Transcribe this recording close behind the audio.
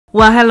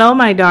Well, hello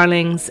my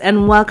darlings,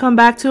 and welcome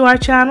back to our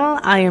channel.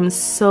 I am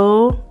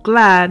so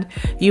glad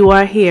you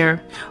are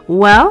here.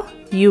 Well,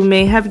 you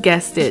may have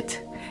guessed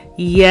it.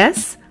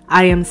 Yes,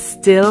 I am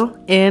still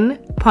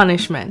in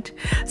punishment.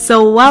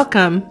 So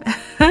welcome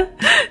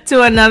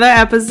to another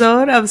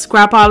episode of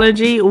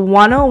Scrapology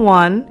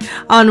 101,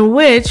 on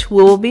which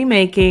we will be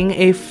making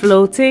a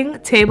floating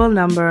table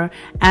number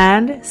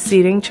and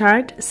seating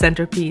chart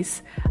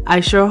centerpiece. I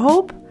sure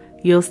hope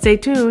you'll stay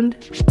tuned.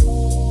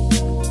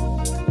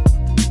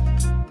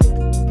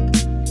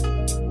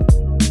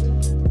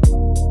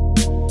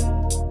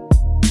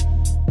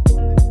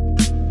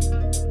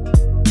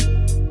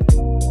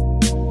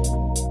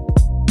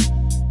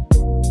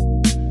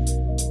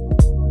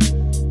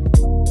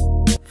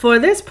 For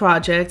this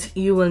project,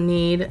 you will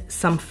need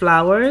some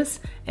flowers,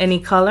 any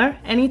color,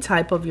 any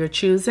type of your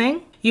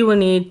choosing. You will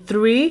need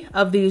 3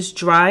 of these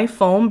dry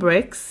foam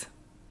bricks.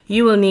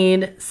 You will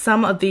need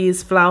some of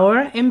these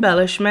flower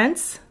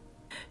embellishments.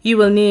 You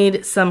will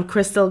need some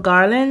crystal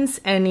garlands,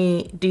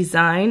 any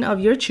design of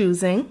your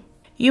choosing.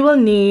 You will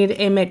need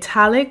a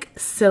metallic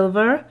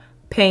silver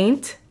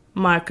paint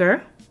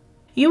marker.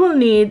 You will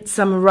need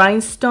some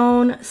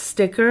rhinestone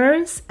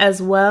stickers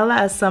as well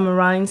as some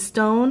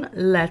rhinestone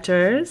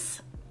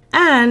letters.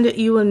 And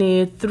you will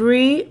need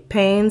 3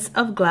 panes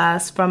of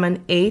glass from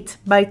an 8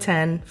 by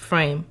 10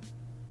 frame.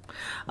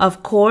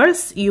 Of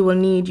course, you will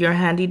need your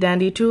handy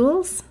dandy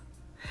tools.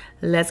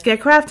 Let's get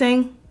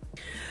crafting.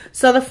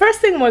 So the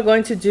first thing we're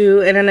going to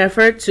do in an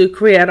effort to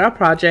create our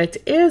project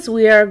is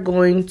we are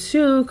going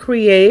to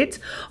create,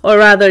 or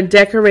rather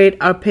decorate,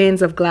 our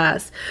panes of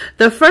glass.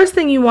 The first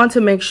thing you want to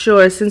make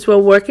sure, since we're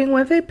working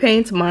with a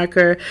paint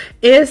marker,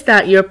 is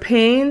that your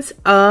panes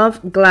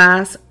of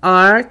glass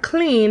are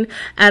clean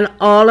and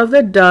all of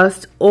the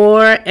dust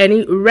or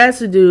any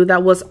residue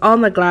that was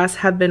on the glass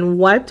have been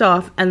wiped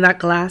off and that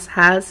glass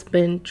has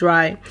been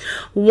dry.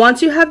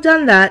 Once you have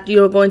done that,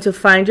 you're going to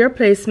find your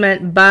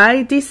placement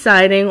by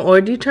deciding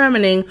or determining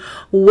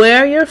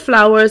where your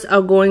flowers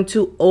are going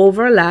to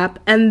overlap,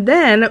 and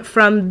then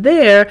from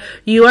there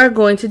you are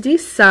going to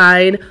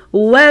decide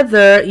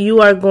whether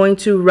you are going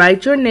to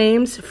write your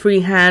names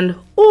freehand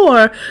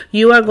or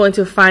you are going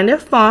to find a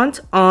font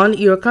on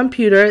your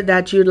computer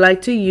that you'd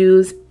like to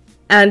use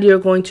and you're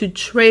going to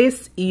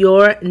trace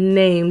your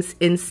names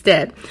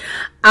instead.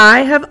 I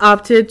have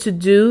opted to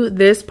do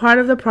this part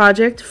of the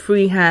project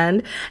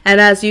freehand,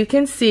 and as you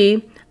can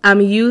see,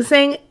 I'm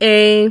using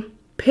a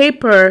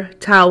paper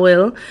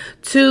towel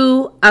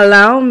to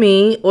allow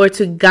me, or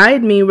to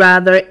guide me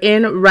rather,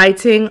 in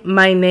writing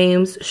my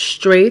names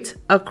straight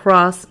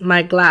across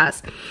my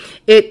glass.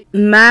 It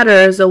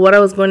matters, or what I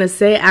was going to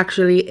say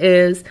actually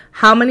is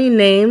how many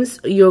names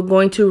you're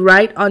going to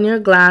write on your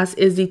glass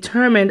is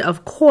determined,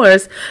 of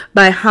course,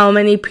 by how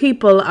many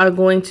people are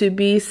going to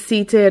be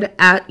seated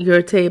at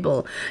your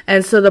table.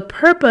 And so the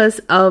purpose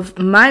of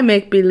my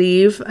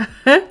make-believe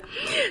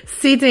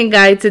seating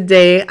guide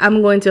today,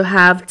 I'm going to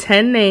have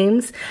 10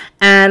 names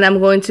and I'm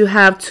going to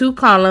have 2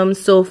 columns,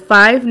 so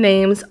 5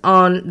 names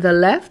on the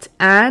left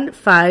and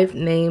 5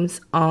 names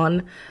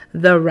on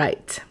the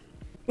right.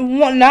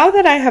 Now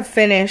that I have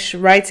finished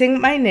writing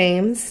my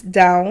names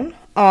down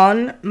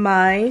on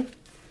my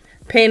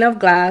pane of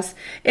glass,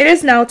 it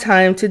is now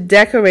time to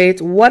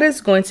decorate what is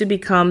going to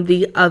become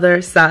the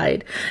other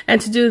side.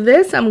 And to do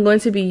this, I'm going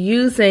to be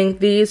using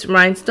these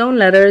rhinestone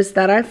letters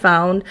that I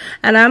found,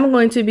 and I'm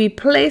going to be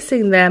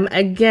placing them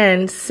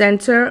again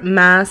center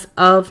mass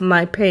of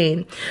my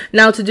pane.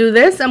 Now to do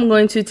this, I'm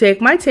going to take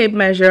my tape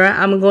measure,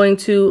 I'm going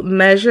to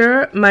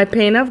measure my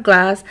pane of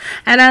glass,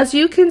 and as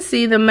you can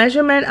see, the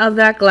measurement of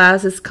that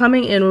glass is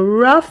coming in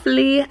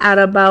roughly at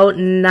about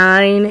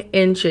 9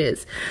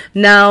 inches.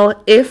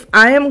 Now if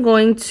I am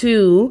going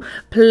to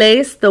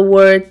place the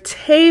word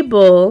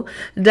table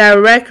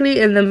directly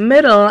in the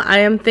middle, I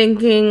am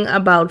thinking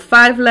about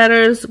 5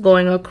 letters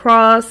going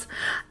across,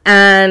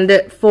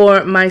 and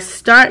for my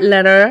start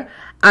letter,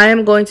 I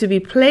am going to be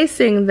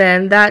placing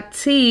then that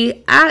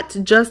T at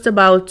just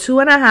about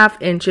 2.5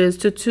 inches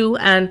to 2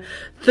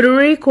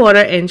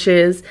 3/4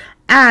 inches,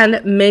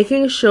 and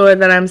making sure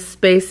that I'm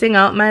spacing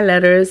out my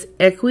letters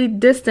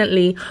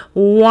equidistantly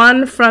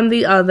one from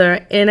the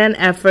other in an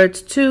effort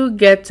to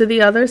get to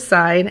the other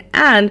side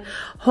and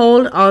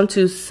hold on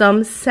to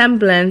some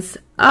semblance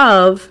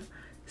of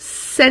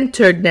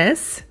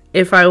centeredness,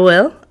 if I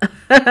will,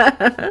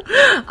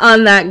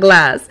 on that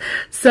glass.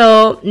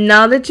 So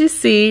now that you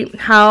see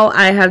how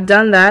I have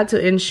done that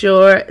to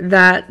ensure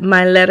that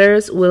my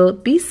letters will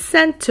be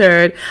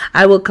centered,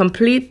 I will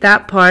complete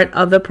that part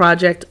of the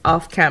project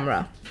off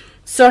camera.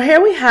 So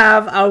here we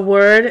have our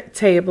word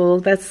table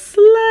that's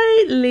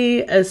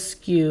slightly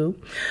askew.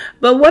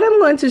 But what I'm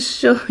going to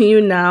show you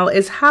now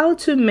is how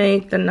to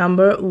make the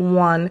number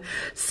 1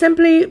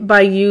 simply by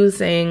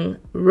using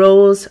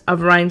rows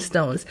of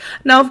rhinestones.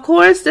 Now, of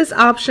course, this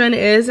option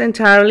is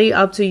entirely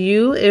up to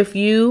you. If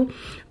you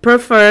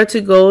prefer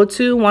to go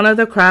to one of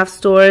the craft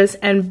stores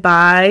and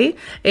buy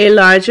a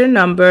larger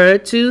number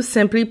to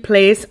simply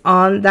place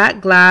on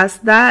that glass,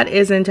 that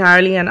is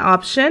entirely an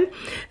option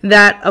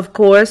that of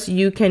course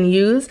you can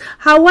use.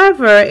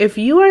 However, if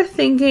you are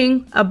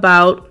thinking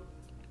about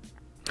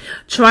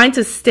trying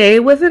to stay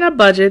within a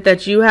budget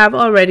that you have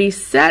already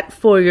set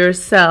for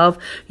yourself,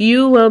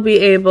 you will be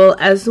able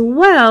as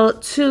well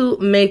to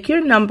make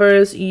your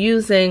numbers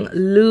using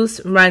loose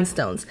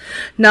rhinestones.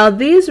 Now,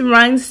 these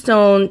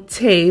rhinestone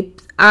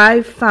tapes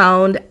I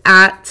found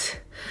at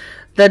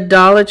the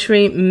Dollar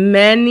Tree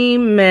many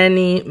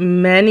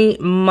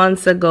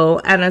months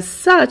ago, and as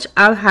such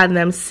I've had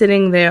them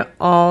sitting there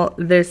all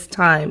this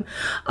time.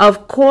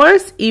 Of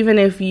course, even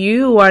if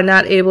you are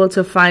not able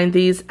to find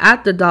these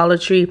at the Dollar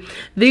Tree,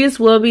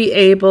 these will be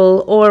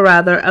able, or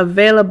rather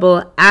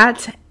available,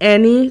 at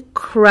any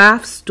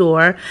craft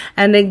store.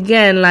 And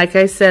again, like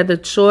I said, the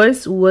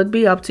choice would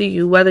be up to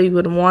you whether you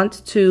would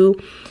want to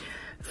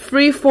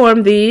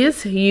freeform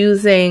these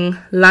using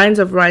lines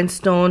of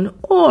rhinestone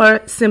or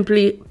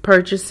simply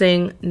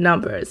purchasing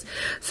numbers.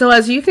 So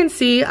as you can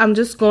see, I'm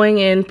just going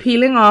in,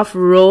 peeling off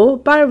row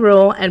by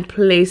row and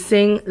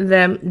placing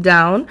them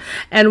down.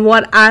 And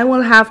what I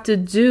will have to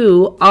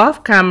do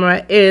off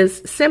camera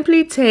is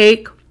simply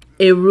take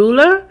a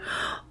ruler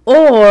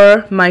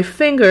or my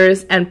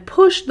fingers and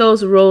push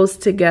those rows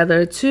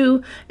together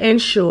to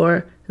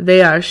ensure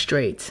they are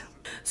straight.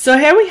 So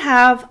here we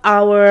have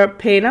our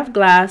pane of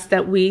glass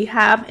that we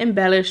have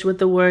embellished with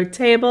the word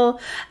table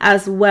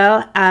as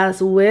well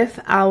as with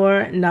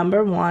our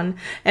number 1.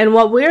 And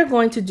what we're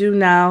going to do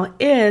now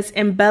is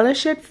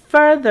embellish it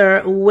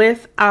further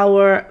with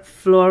our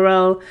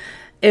floral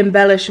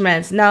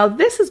embellishments. Now,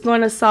 this is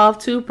going to solve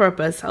two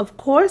purposes. Of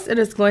course, it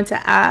is going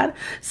to add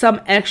some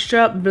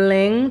extra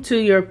bling to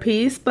your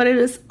piece, but it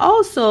is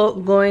also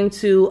going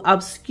to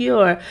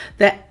obscure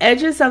the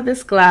edges of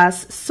this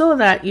glass so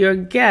that your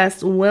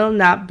guest will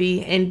not be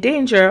in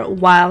danger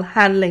while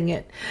handling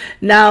it.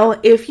 Now,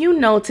 if you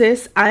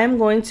notice, I am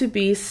going to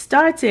be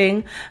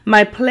starting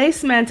my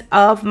placement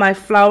of my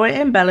flower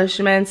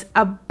embellishments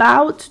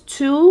about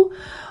 2,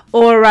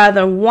 or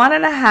rather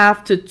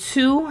 1.5 to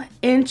 2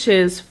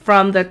 inches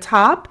from the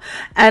top,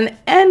 and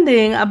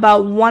ending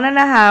about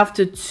 1.5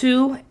 to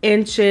 2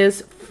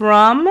 inches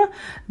from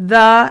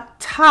the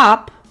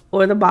top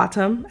or the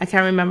bottom, I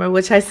can't remember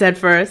which I said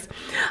first,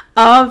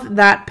 of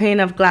that pane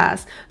of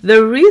glass.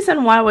 The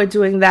reason why we're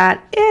doing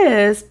that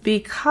is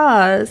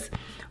because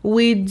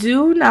we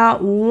do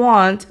not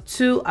want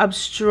to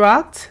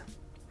obstruct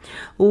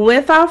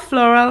with our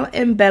floral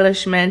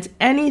embellishment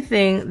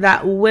anything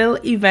that will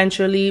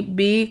eventually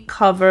be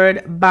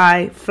covered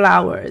by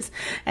flowers.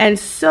 And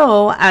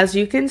so, as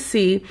you can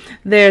see,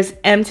 there's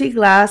empty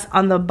glass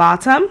on the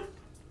bottom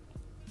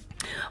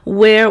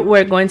where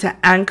we're going to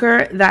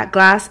anchor that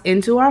glass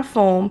into our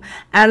foam,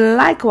 and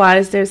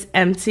likewise there's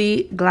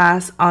empty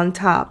glass on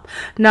top.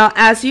 Now,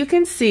 as you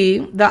can see,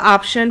 the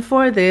option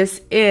for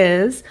this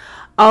is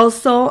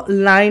also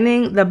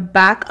lining the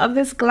back of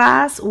this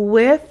glass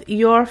with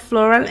your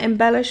floral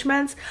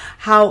embellishments.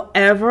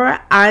 However,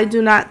 I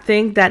do not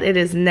think that it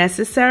is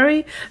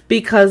necessary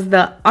because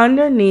the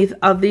underneath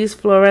of these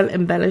floral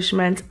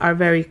embellishments are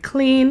very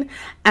clean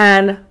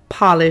and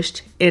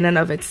polished in and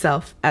of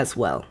itself as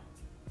well.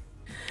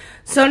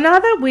 So now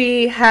that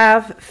we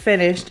have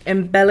finished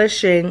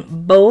embellishing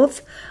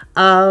both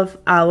of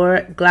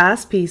our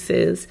glass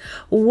pieces,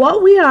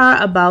 what we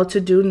are about to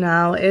do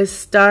now is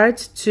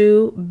start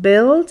to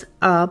build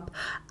up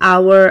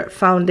our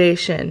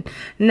foundation.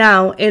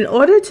 Now, in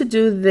order to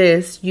do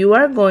this, you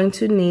are going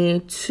to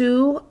need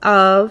 2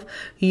 of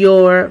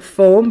your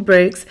foam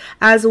bricks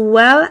as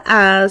well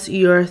as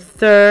your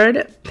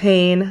 3rd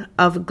pane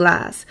of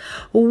glass.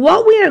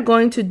 What we are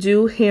going to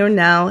do here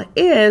now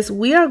is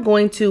we are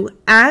going to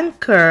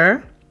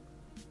anchor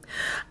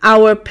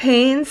our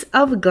panes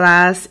of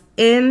glass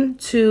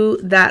into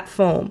that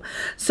foam.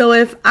 So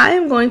if I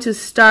am going to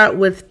start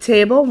with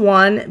table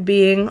 1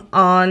 being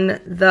on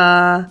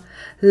the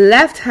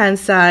left hand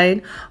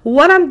side,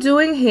 what I'm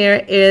doing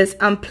here is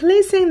I'm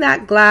placing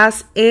that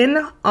glass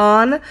in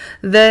on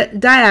the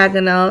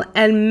diagonal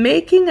and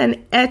making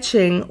an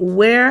etching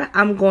where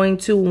I'm going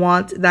to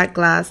want that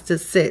glass to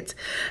sit.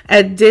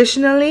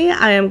 Additionally,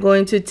 I am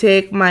going to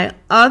take my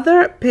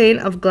other pane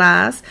of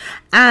glass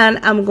and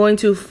I'm going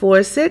to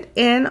force it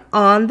in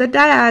on the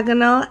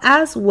diagonal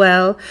as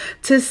well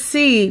to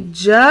see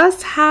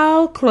just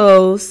how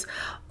close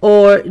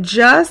or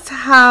just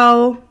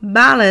how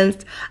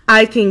balanced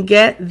I can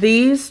get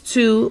these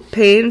 2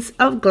 panes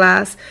of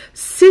glass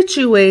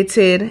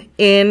situated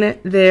in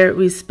their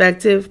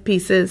respective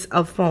pieces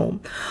of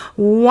foam.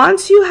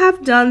 Once you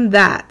have done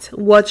that,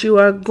 what you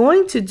are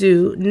going to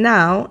do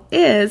now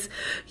is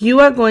you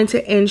are going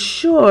to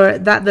ensure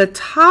that the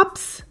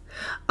tops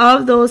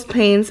of those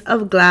panes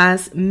of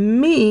glass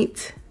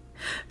meet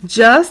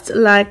just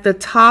like the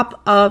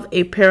top of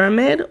a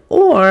pyramid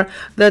or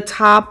the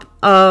top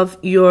of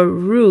your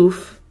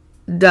roof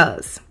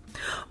does.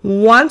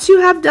 Once you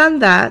have done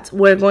that,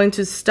 we're going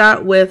to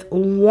start with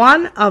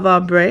 1 of our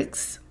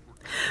bricks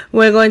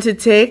We're going to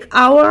take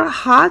our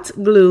hot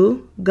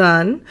glue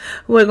gun.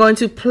 We're going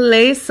to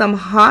place some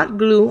hot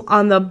glue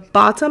on the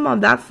bottom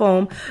of that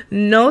foam.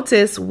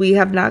 Notice we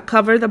have not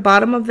covered the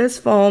bottom of this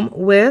foam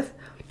with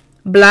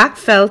black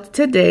felt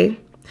today,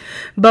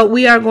 but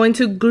we are going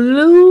to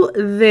glue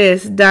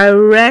this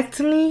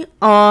directly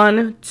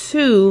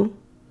onto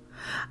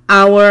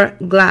our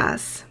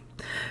glass,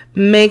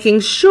 making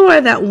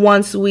sure that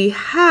once we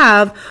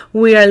are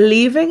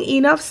leaving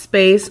enough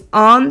space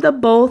on the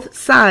both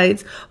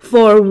sides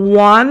for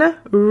one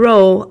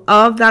row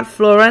of that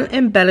floral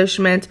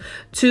embellishment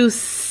to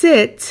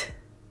sit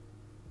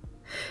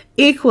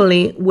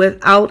equally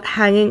without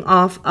hanging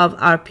off of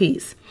our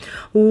piece.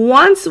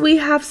 Once we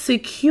have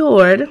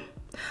secured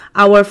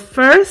our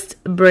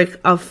first brick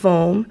of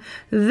foam,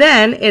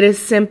 then it is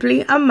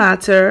simply a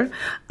matter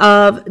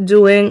of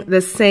doing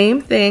the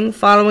same thing,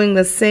 following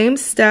the same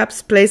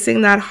steps,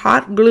 placing that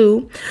hot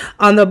glue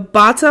on the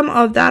bottom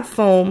of that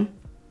foam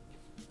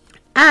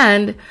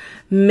and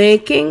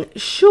making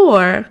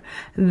sure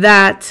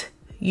that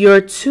your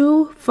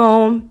two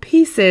foam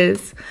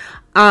pieces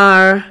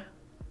are,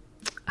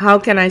 how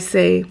can I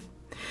say,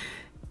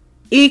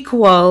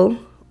 equal,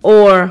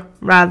 or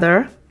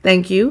rather,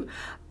 thank you,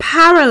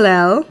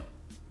 parallel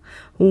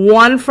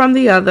one from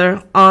the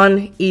other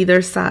on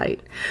either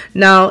side.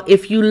 Now,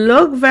 if you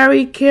look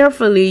very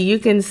carefully, you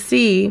can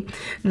see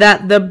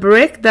that the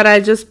brick that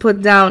I just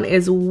put down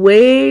is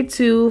way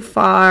too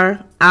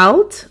far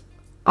out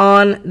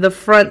on the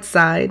front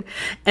side,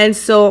 and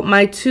so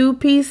my two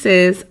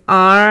pieces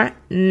are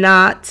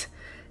not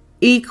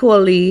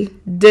equally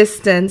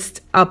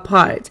distanced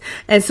apart.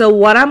 And so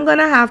what I'm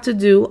gonna have to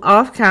do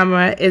off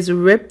camera is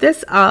rip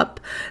this up,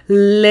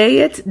 lay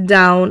it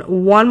down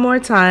one more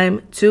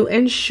time to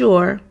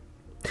ensure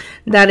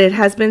that it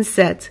has been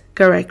set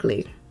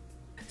correctly.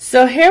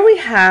 So here we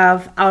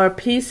have our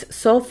piece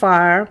so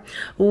far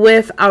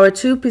with our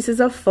two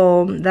pieces of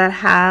foam that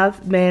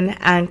have been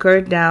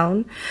anchored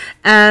down.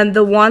 And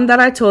the one that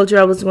I told you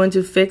I was going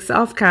to fix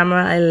off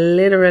camera, I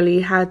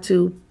literally had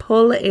to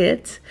pull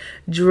it,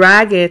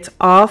 drag it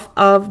off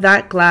of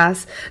that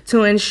glass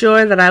to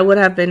ensure that I would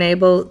have been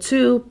able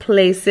to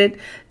place it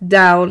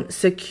down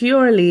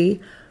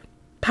securely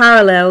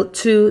parallel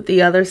to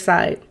the other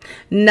side.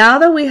 Now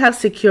that we have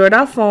secured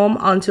our foam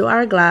onto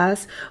our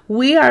glass,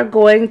 we are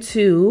going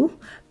to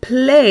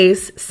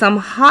place some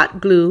hot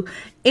glue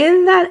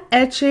in that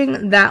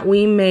etching that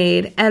we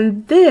made,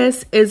 and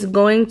this is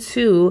going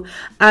to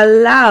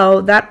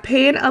allow that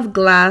pane of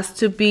glass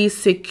to be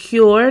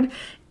secured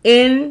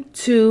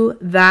into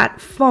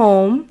that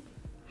foam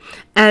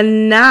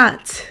and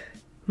not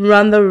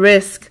run the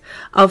risk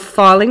of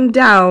falling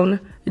down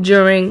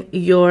during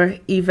your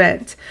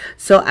event.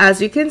 So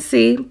as you can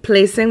see,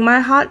 placing my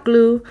hot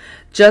glue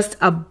just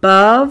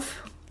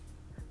above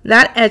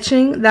that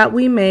etching that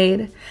we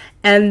made,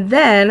 and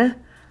then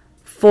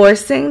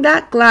forcing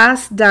that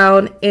glass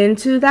down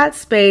into that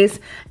space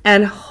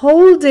and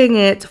holding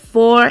it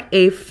for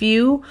a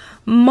few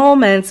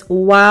moments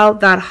while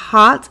that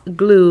hot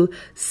glue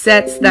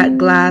sets that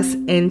glass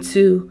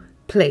into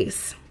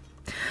place.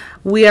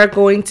 We are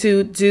going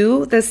to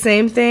do the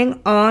same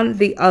thing on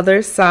the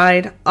other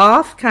side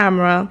off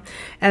camera,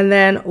 and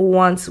then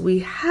once we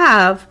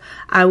have,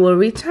 I will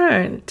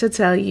return to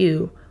tell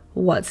you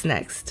what's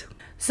next.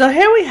 So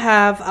here we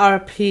have our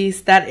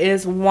piece that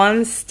is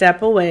one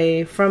step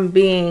away from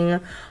being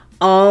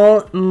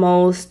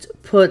almost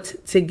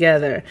put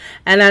together.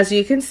 And as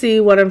you can see,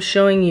 what I'm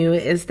showing you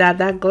is that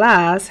that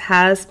glass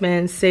has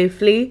been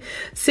safely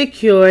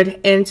secured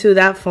into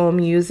that foam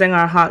using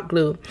our hot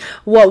glue.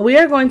 What we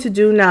are going to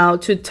do now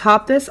to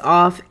top this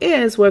off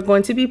is we're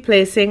going to be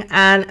placing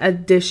an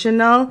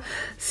additional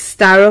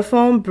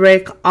styrofoam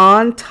brick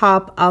on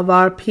top of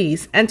our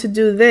piece. And to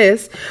do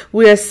this,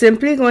 we are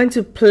simply going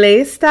to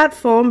place that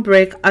foam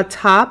brick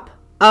atop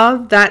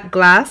of that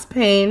glass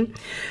pane,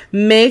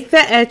 make the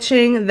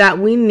etching that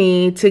we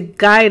need to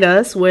guide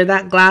us where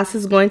that glass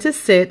is going to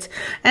sit,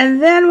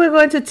 and then we're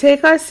going to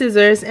take our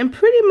scissors and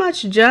pretty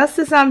much just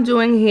as I'm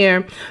doing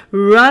here,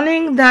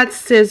 running that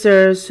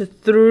scissors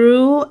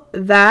through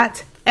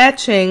that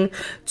etching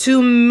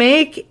to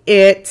make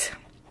it,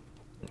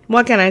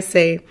 what can I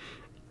say,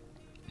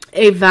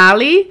 a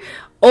valley.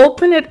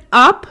 Open it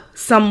up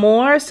some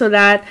more so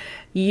that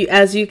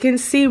as you can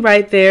see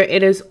right there,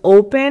 it is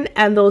open,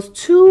 and those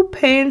two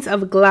panes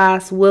of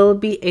glass will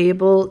be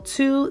able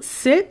to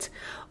sit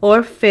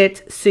or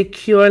fit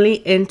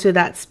securely into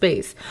that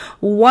space.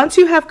 Once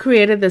you have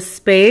created the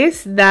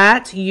space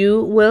that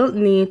you will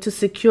need to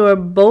secure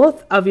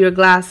both of your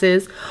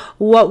glasses,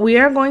 what we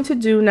are going to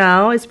do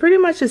now is pretty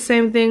much the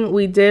same thing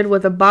we did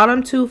with the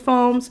bottom two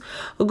foams.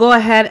 We'll go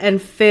ahead and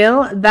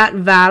fill that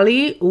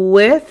valley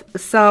with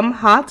some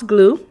hot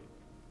glue,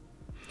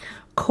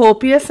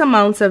 copious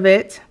amounts of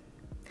it,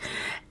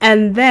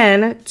 and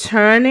then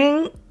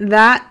turning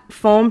that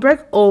foam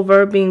brick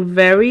over, being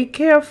very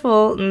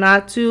careful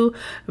not to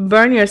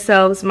burn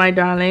yourselves, my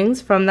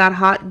darlings, from that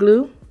hot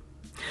glue.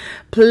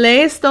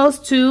 Place those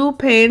two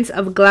panes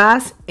of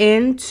glass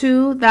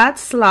into that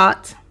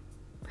slot.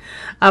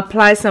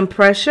 Apply some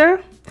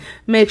pressure.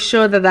 Make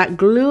sure that that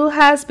glue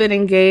has been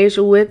engaged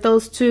with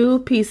those two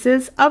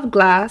pieces of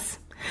glass,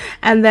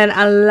 and then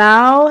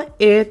allow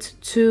it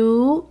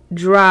to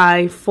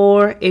dry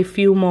for a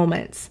few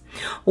moments.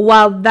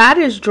 While that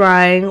is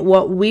drying,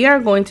 what we are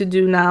going to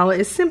do now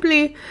is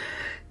simply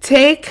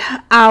take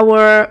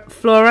our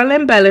floral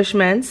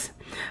embellishments,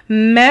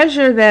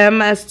 measure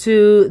them as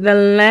to the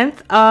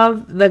length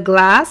of the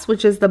glass,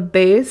 which is the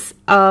base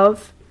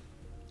of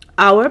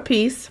our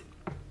piece.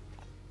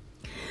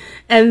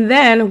 And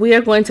then we are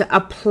going to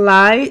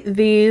apply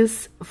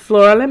these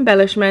floral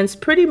embellishments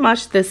pretty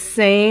much the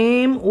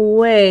same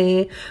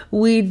way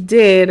we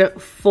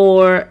did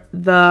for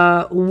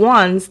the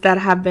ones that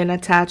have been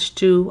attached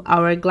to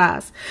our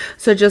glass.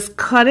 So just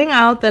cutting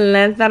out the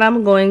length that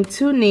I'm going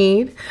to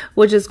need,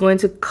 which is going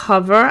to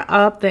cover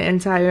up the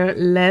entire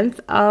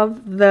length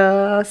of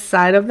the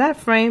side of that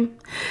frame,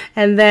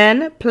 and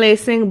then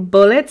placing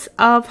bullets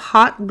of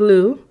hot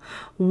glue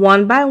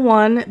one by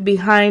one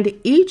behind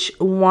each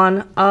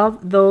one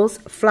of those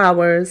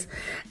flowers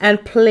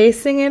and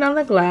placing it on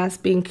the glass,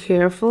 being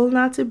careful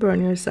not to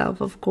burn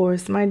yourself, of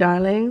course, my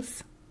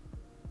darlings,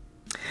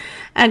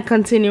 and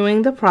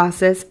continuing the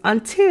process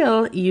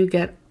until you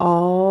get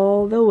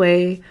all the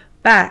way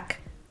back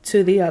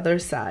to the other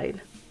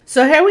side.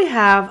 So here we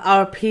have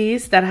our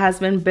piece that has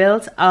been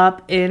built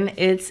up in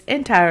its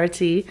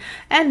entirety,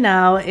 and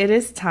now it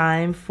is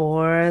time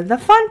for the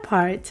fun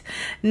part.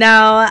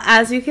 Now,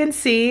 as you can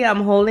see,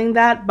 I'm holding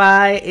that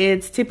by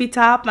its tippy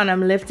top and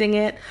I'm lifting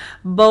it.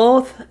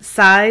 Both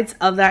sides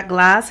of that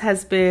glass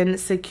has been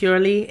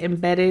securely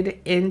embedded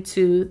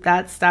into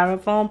that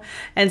styrofoam,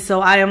 and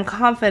so I am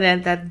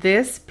confident that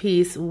this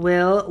piece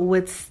will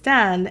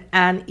withstand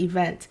an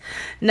event.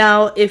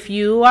 Now, if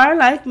you are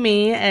like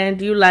me and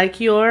you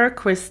like your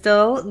crystal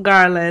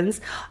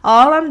garlands,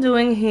 all I'm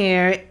doing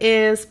here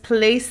is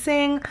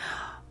placing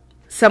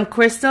some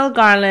crystal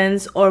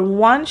garlands or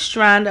one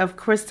strand of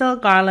crystal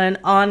garland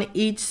on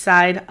each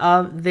side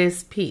of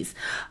this piece.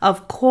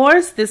 Of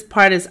course, this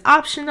part is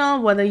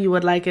optional, whether you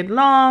would like it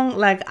long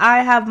like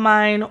I have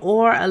mine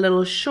or a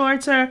little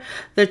shorter.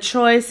 The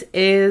choice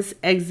is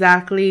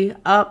exactly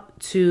up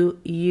to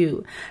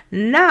you.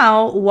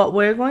 Now what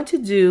we're going to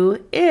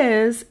do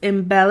is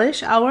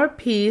embellish our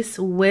piece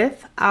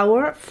with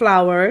our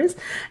flowers,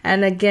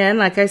 and again,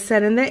 like I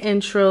said in the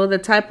intro, the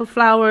type of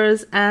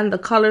flowers and the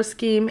color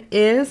scheme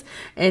is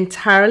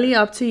entirely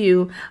up to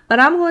you,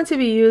 but I'm going to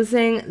be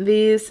using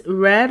these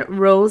red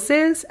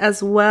roses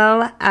as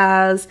well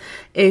as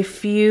a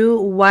few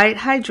white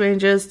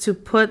hydrangeas to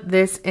put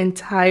this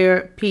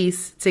entire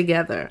piece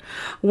together.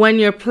 When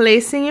you're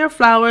placing your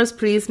flowers,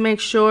 please make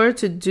sure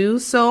to do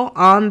so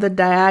on the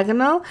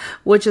diagonal,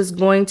 which is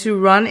going to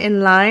run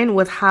in line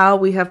with how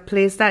we have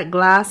placed that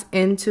glass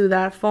into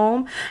that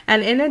foam.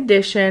 And in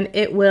addition,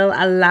 it will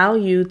allow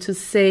you to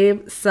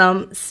save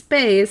some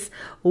space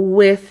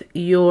with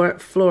your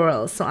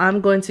florals. So I'm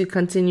going to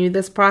continue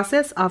this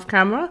process off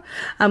camera.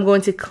 I'm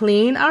going to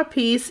clean our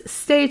piece,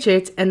 stage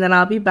it, and then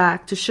I'll be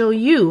back to show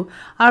you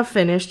our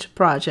finished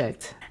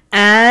project.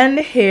 And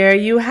here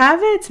you have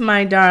it,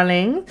 my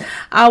darling,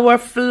 our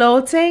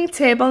floating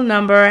table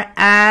number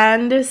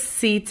and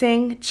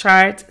seating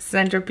chart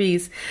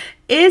centerpiece.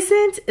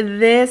 Isn't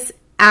this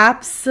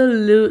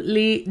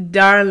absolutely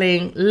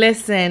darling?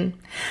 Listen,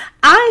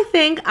 I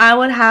think I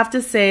would have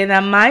to say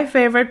that my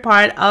favorite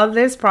part of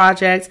this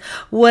project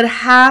would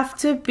have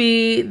to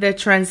be the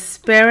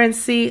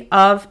transparency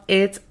of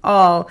it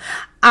all.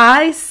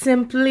 I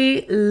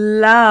simply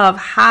love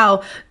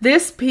how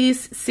this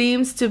piece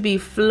seems to be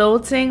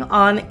floating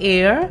on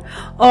air,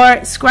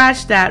 or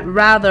scratch that,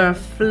 rather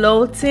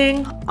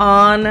floating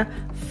on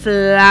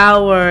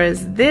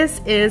flowers.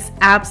 This is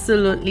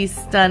absolutely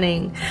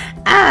stunning.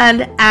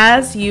 And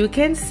as you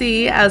can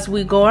see, as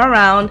we go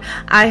around,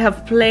 I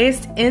have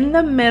placed in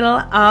the middle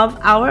of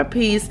our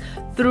piece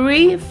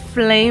 3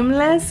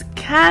 flameless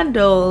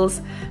candles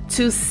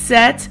to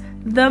set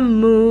the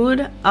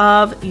mood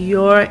of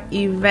your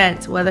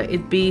event, whether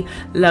it be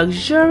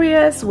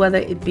luxurious, whether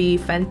it be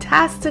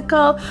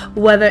fantastical,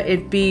 whether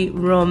it be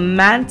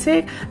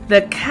romantic.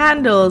 The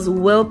candles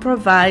will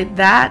provide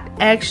that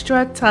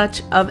extra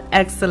touch of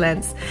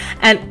excellence.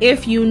 And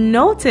if you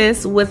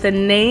notice, with the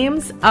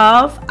names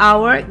of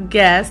our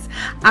guests,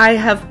 I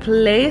have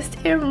placed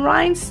a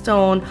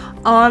rhinestone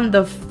on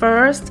the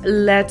first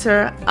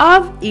letter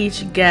of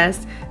each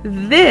guest,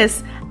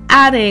 this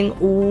adding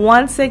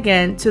once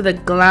again to the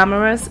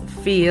glamorous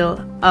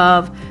feel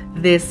of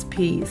this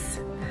piece.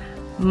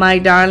 My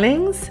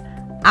darlings,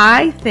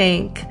 I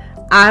think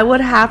I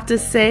would have to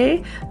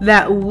say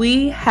that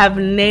we have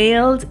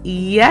nailed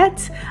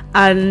yet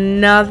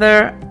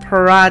another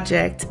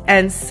project.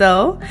 And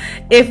so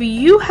if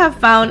you have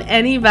found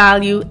any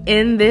value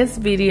in this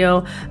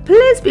video,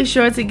 please be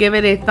sure to give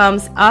it a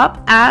thumbs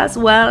up, as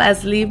well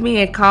as leave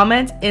me a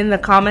comment in the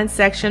comment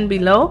section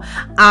below.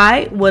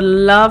 I would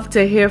love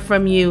to hear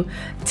from you.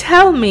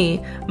 Tell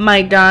me,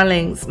 my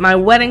darlings, my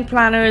wedding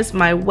planners,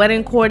 my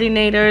wedding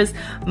coordinators,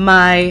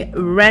 my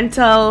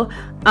rental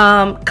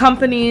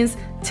companies,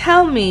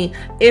 Tell me,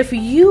 if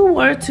you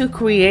were to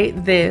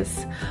create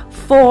this,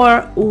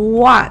 for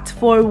what,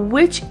 for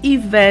which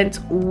event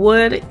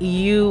would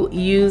you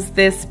use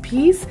this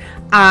piece?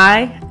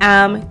 I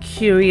am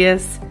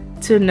curious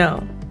to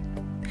know.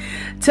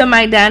 To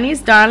my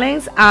Danie's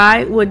darlings,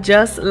 I would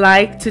just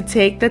like to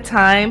take the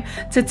time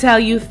to tell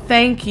you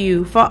thank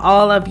you for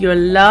all of your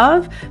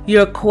love,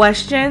 your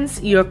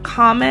questions, your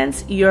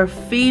comments, your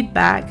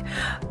feedback.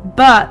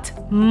 But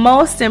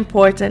most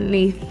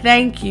importantly,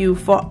 thank you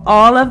for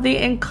all of the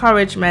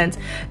encouragement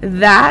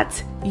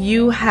that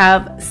you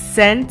have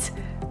sent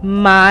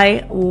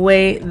my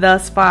way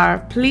thus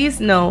far.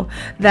 Please know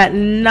that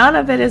none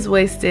of it is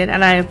wasted,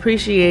 and I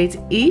appreciate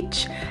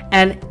each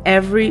and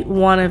every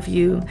one of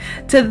you.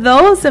 To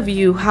those of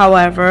you,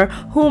 however,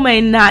 who may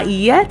not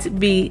yet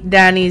be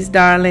Danie's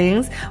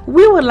darlings,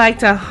 we would like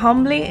to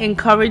humbly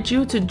encourage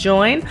you to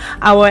join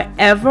our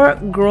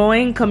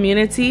ever-growing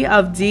community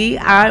of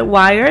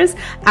DIYers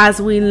as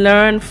we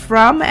learn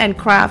from and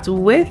craft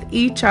with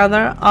each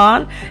other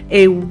on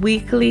a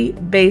weekly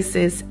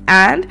basis.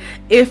 And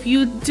if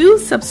you do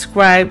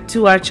subscribe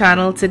to our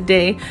channel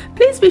today,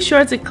 please be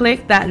sure to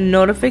click that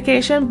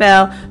notification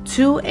bell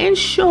to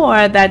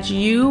ensure that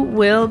you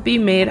will be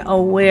made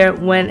aware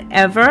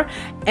whenever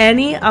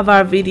any of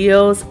our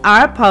videos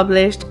are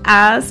published,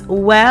 as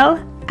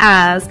well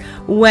as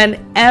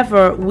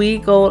whenever we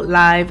go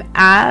live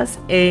as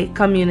a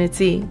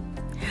community.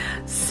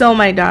 So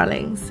my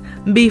darlings,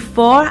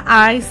 before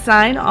I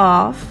sign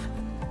off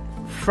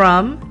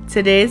from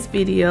today's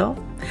video,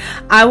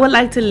 I would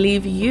like to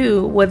leave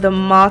you with the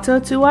motto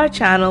to our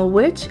channel,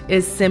 which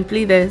is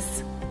simply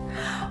this: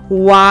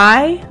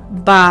 why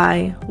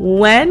buy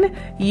when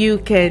you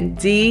can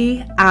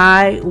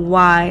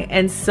DIY?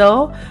 And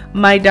so,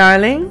 my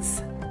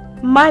darlings,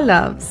 my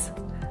loves,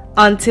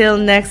 until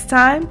next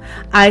time,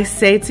 I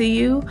say to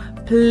you,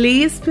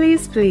 please,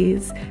 please,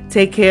 please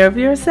take care of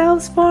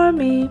yourselves for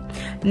me.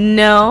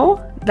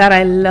 Know that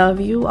I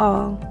love you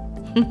all.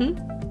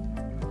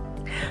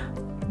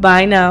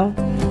 Bye now.